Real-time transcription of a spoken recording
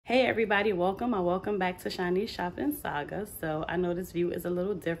Hey everybody, welcome or welcome back to Shani's Shopping Saga. So I know this view is a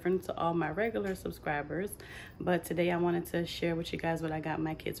little different to all my regular subscribers, but today I wanted to share with you guys what I got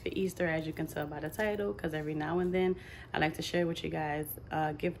my kids for Easter, as you can tell by the title, because every now and then I like to share with you guys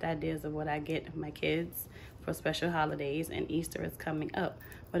gift ideas of what I get my kids for special holidays, and Easter is coming up.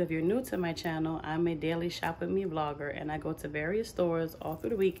 But if you're new to my channel, I'm a daily shop with me vlogger, and I go to various stores all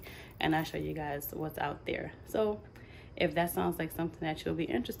through the week and I show you guys what's out there. So if that sounds like something that you'll be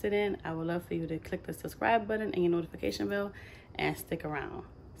interested in, I would love for you to click the subscribe button and your notification bell and stick around.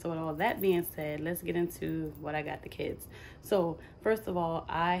 So with all that being said, let's get into what I got the kids. So first of all,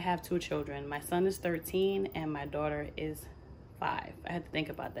 I have two children. My son is 13 and my daughter is 5. I had to think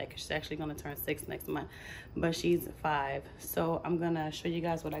about that because she's actually going to turn 6 next month, but she's 5. So I'm going to show you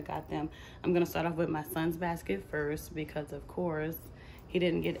guys what I got them. I'm going to start off with my son's basket first because, of course, he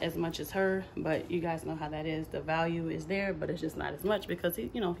didn't get as much as her, but you guys know how that is. The value is there, but it's just not as much because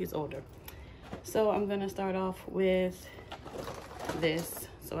he's older. So I'm gonna start off with this.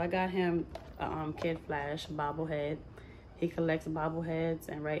 So I got him a Kid Flash bobblehead. He collects bobbleheads,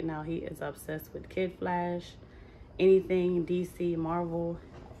 and right now he is obsessed with Kid Flash. Anything DC, Marvel,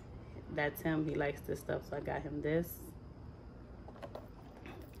 that's him. He likes this stuff, so I got him this.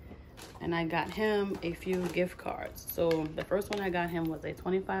 And I got him a few gift cards. So the first one I got him was a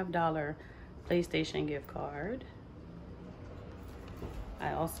 $25 PlayStation gift card.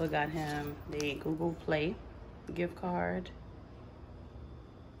 I also got him the Google Play gift card.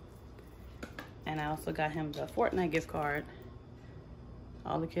 And I also got him the Fortnite gift card.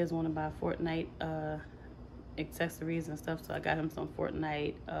 All the kids want to buy Fortnite accessories and stuff, so I got him some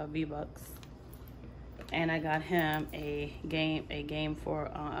Fortnite V-Bucks. And I got him a gift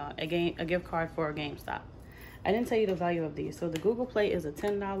card for a GameStop. I didn't tell you the value of these. So the Google Play is a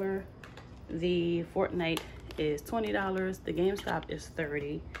 $10. The Fortnite is $20. The GameStop is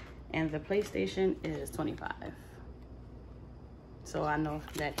 $30, and the PlayStation is $25. So I know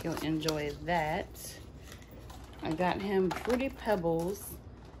that he'll enjoy that. I got him Fruity Pebbles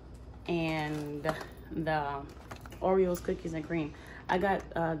and the Oreos cookies and cream. I got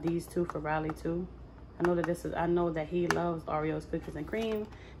these two for Riley too. I know that he loves Oreos cookies and cream.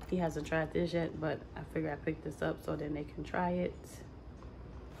 He hasn't tried this yet, but I figured I picked this up so then they can try it.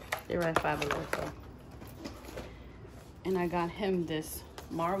 They're at $5 so. And I got him this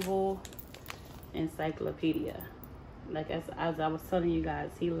Marvel encyclopedia. Like as I was telling you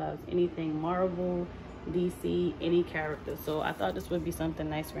guys, he loves anything Marvel, DC, any character. So I thought this would be something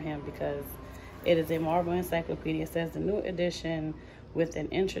nice for him because it is a Marvel encyclopedia. It says the new edition with an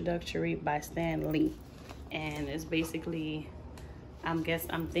introductory by Stan Lee. And it's basically, I'm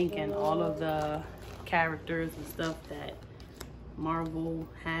thinking all of the characters and stuff that Marvel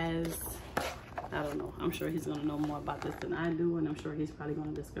has. I don't know. I'm sure he's going to know more about this than I do. And I'm sure he's probably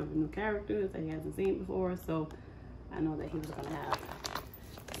going to discover new characters that he hasn't seen before. So I know that he was going to have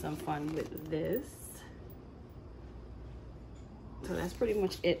some fun with this. So that's pretty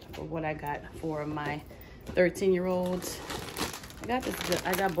much it for what I got for my 13-year-olds. I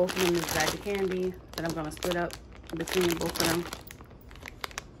got both of them this bag of candy that I'm gonna split up between both of them.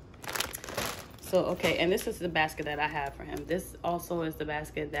 So okay, and this is the basket that I have for him. This also is the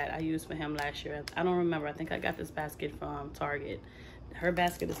basket that I used for him last year. I don't remember. I think I got this basket from Target. Her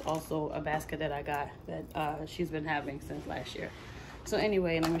basket is also a basket that I got that she's been having since last year. So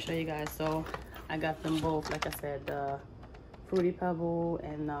anyway, let me show you guys. So I got them both, like I said, the Fruity Pebble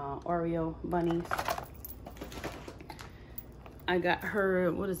and Oreo bunnies. I got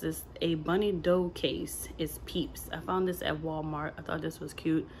her, what is this? A bunny dough case. It's Peeps. I found this at Walmart. I thought this was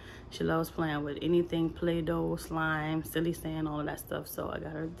cute. She loves playing with anything Play-Doh, slime, silly sand, all of that stuff. So I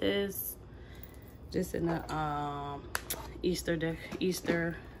got her this. Just in the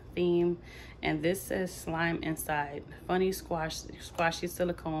Easter theme. And this says slime inside. Funny squashy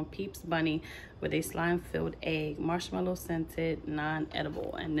silicone Peeps bunny with a slime-filled egg, marshmallow scented,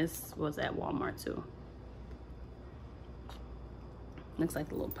 non-edible. And this was at Walmart too. Looks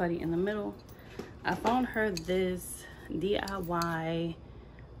like a little putty in the middle. I found her this DIY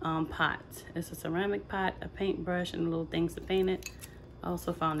pot. It's a ceramic pot, a paintbrush, and little things to paint it. I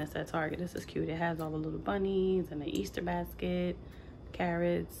also found this at Target. This is cute. It has all the little bunnies and the Easter basket,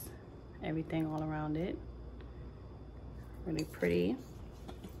 carrots, everything all around it. Really pretty.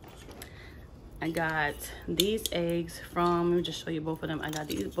 I got these eggs from, let me just show you both of them. I got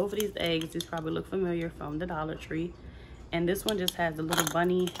both of these eggs. These probably look familiar from the Dollar Tree. And this one just has a little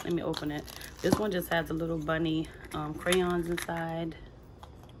bunny. Let me open it. This one just has a little bunny crayons inside.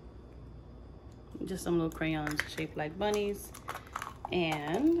 Just some little crayons shaped like bunnies.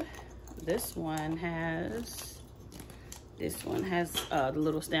 And this one has This one has the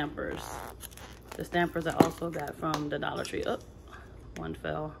little stampers. The stampers I also got from the Dollar Tree. Oh, one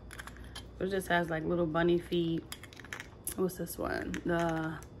fell. It just has like little bunny feet. What's this one?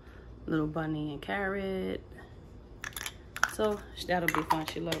 The little bunny and carrot. So that'll be fun.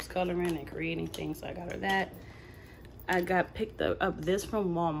 She loves coloring and creating things, so I got her that. I picked up this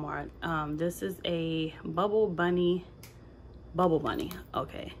from Walmart. This is a bubble bunny.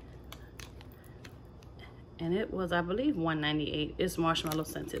 Okay. And it was, I believe, $1.98. It's marshmallow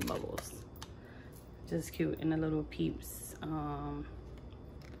scented bubbles. Just cute. And the little peeps. What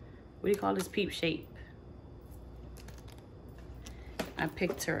do you call this? Peep shape. I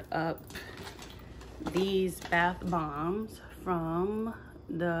picked her up these bath bombs from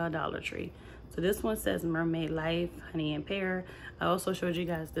the Dollar Tree. So this one says Mermaid Life, Honey and Pear. I also showed you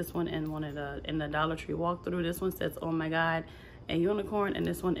guys this one in the Dollar Tree walkthrough. This one says Oh My God and Unicorn, and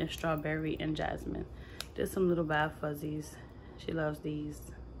this one is Strawberry and Jasmine. Just some little bath fuzzies. She loves these.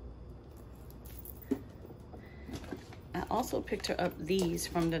 I also picked her up these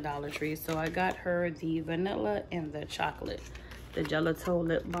from the Dollar Tree. So I got her the vanilla and the chocolate, the gelato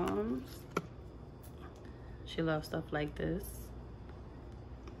lip balms. She loves stuff like this.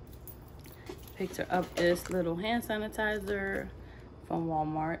 Picked her up this little hand sanitizer from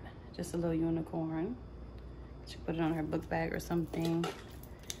Walmart. Just a little unicorn. She put it on her book bag or something.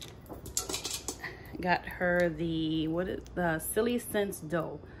 Got her the Silly Scents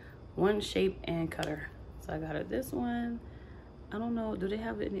dough, one shape and cutter. So I got her this one. I don't know, do they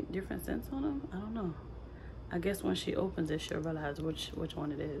have any different scents on them? I don't know. I guess when she opens it, she'll realize which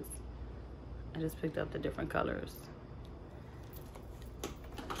one it is. I just picked up the different colors.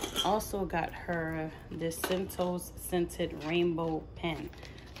 Also got her this Centos scented rainbow pen.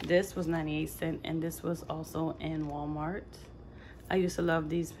 This was 98 cents, and this was also in Walmart. I used to love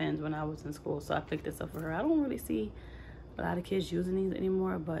these pens when I was in school, so I picked this up for her. I don't really see a lot of kids using these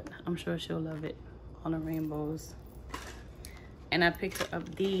anymore, but I'm sure she'll love it. All the rainbows. And I picked her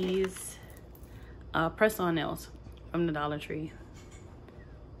up these press-on nails from the Dollar Tree.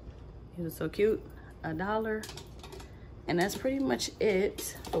 These are so cute. $1. And that's pretty much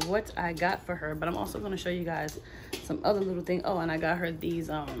it for what I got for her. But I'm also going to show you guys some other little things. Oh, and I got her these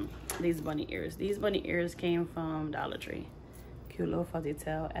bunny ears. These bunny ears came from Dollar Tree. Cute little fuzzy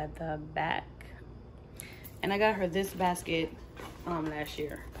tail at the back. And I got her this basket last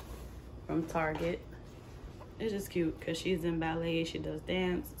year from Target. It's just cute because she's in ballet. She does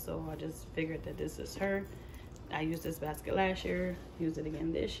dance. So I just figured that this is her. I used this basket last year. Used it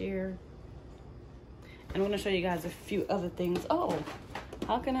again this year. And I'm going to show you guys a few other things. Oh,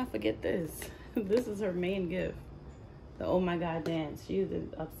 how can I forget this? This is her main gift. The Oh My God dance. She's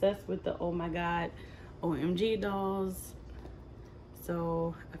obsessed with the Oh My God OMG dolls.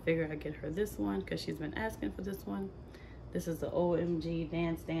 So I figured I'd get her this one because she's been asking for this one. This is the OMG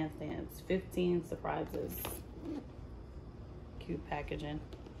Dance, Dance, Dance. 15 surprises. Cute packaging.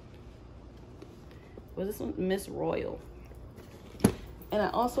 Was this one? Miss Royal. And I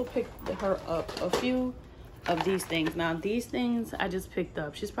also picked her up a few of these things. Now, these things I just picked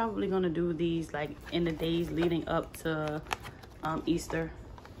up. She's probably going to do these like in the days leading up to Easter.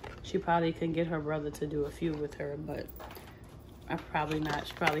 She probably can get her brother to do a few with her, but I probably not.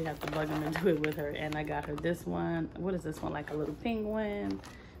 She probably have to bug him and do it with her. And I got her this one. What is this one? Like a little penguin.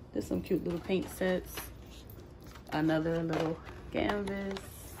 There's some cute little paint sets. Another little canvas.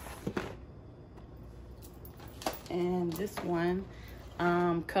 And this one,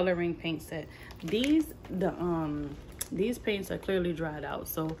 coloring paint set. These paints are clearly dried out,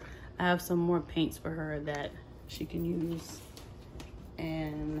 so I have some more paints for her that she can use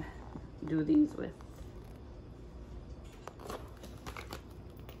and do these with.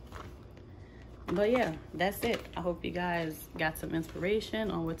 But yeah, that's it. I hope you guys got some inspiration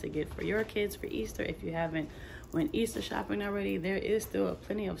on what to get for your kids for Easter. If you haven't went Easter shopping already, there is still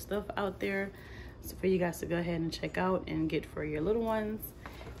plenty of stuff out there for you guys to go ahead and check out and get for your little ones.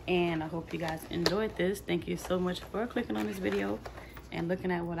 And I hope you guys enjoyed this. Thank you so much for clicking on this video and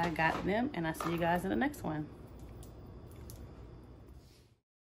looking at what I got them. And I'll see you guys in the next one.